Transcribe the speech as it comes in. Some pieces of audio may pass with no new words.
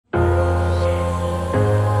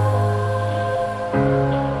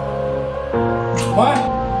What?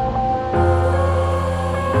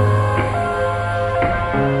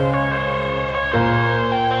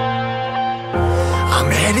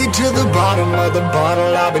 I'm headed to the bottom of the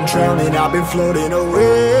bottle. I've been drowning, I've been floating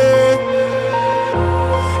away.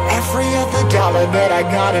 Every other dollar that I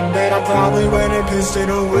got in bed, I probably went and pissed it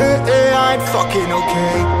away. I ain't fucking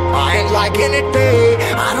okay, I ain't liking it, babe.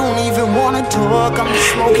 I don't even wanna talk, I'm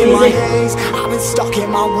just smoking my haze. I've been stuck in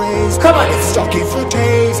my ways, I've been stuck in for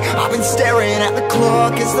days. I've been staring at the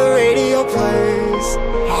clock as the radio plays.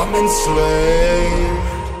 I'm enslaved.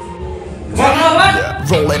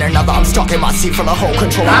 Rolling another, I'm stuck in my seat for the whole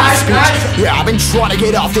control of my speech. Yeah, I've been trying to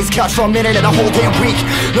get off this couch for a minute and a whole damn week.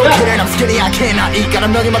 No kidding, I'm skinny, I cannot eat. Got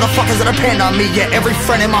a million motherfuckers that depend on me. Yeah, every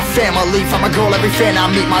friend in my family, from a girl, every fan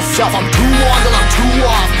I meet myself. I'm too on till I'm too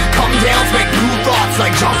off. Come down to make new thoughts,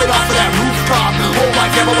 like jumping off of that rooftop. Whole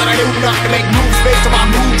life never when I knew not to make moves based on my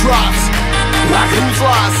mood drops. Like who's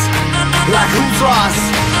lost? Like who's lost?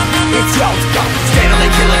 It's yo, steadily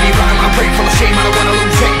killing me, running my brain full of shame. I don't wanna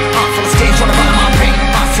lose it, full of stage, trying to run my pain.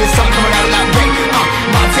 I see the sun coming out of that rain.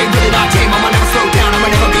 Minds ain't really not tame, I'ma never slow down, I'ma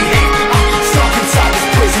never behave. Stuck inside this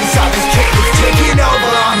prison, inside this cage, it's taking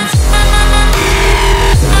over.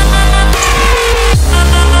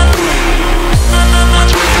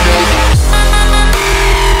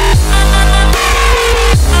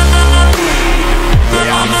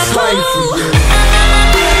 Yeah, I'm a slave for you.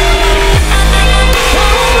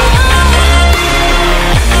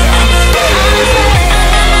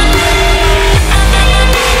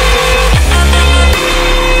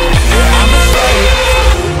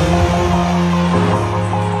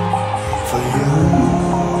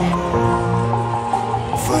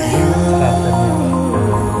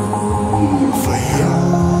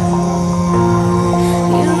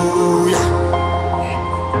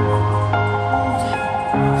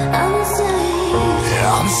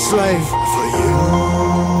 Slave for you.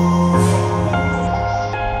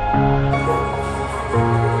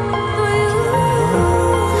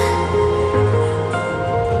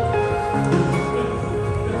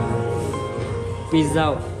 Peace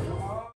out.